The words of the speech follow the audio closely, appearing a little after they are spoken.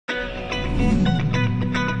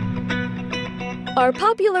Our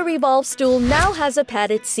popular Revolve stool now has a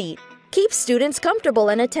padded seat. Keep students comfortable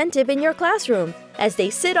and attentive in your classroom as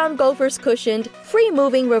they sit on Gopher's cushioned,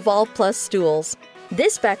 free-moving Revolve Plus stools.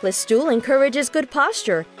 This backless stool encourages good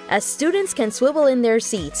posture as students can swivel in their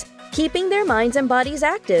seats, keeping their minds and bodies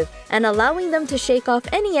active and allowing them to shake off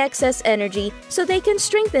any excess energy so they can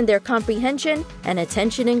strengthen their comprehension and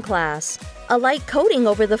attention in class. A light coating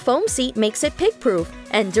over the foam seat makes it pick-proof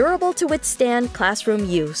and durable to withstand classroom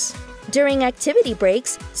use. During activity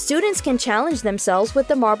breaks, students can challenge themselves with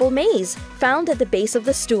the marble maze found at the base of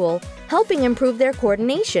the stool, helping improve their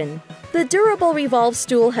coordination. The durable Revolve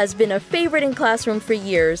stool has been a favorite in classroom for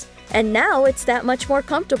years, and now it's that much more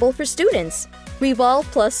comfortable for students. Revolve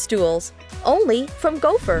Plus stools, only from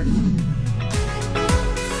Gopher.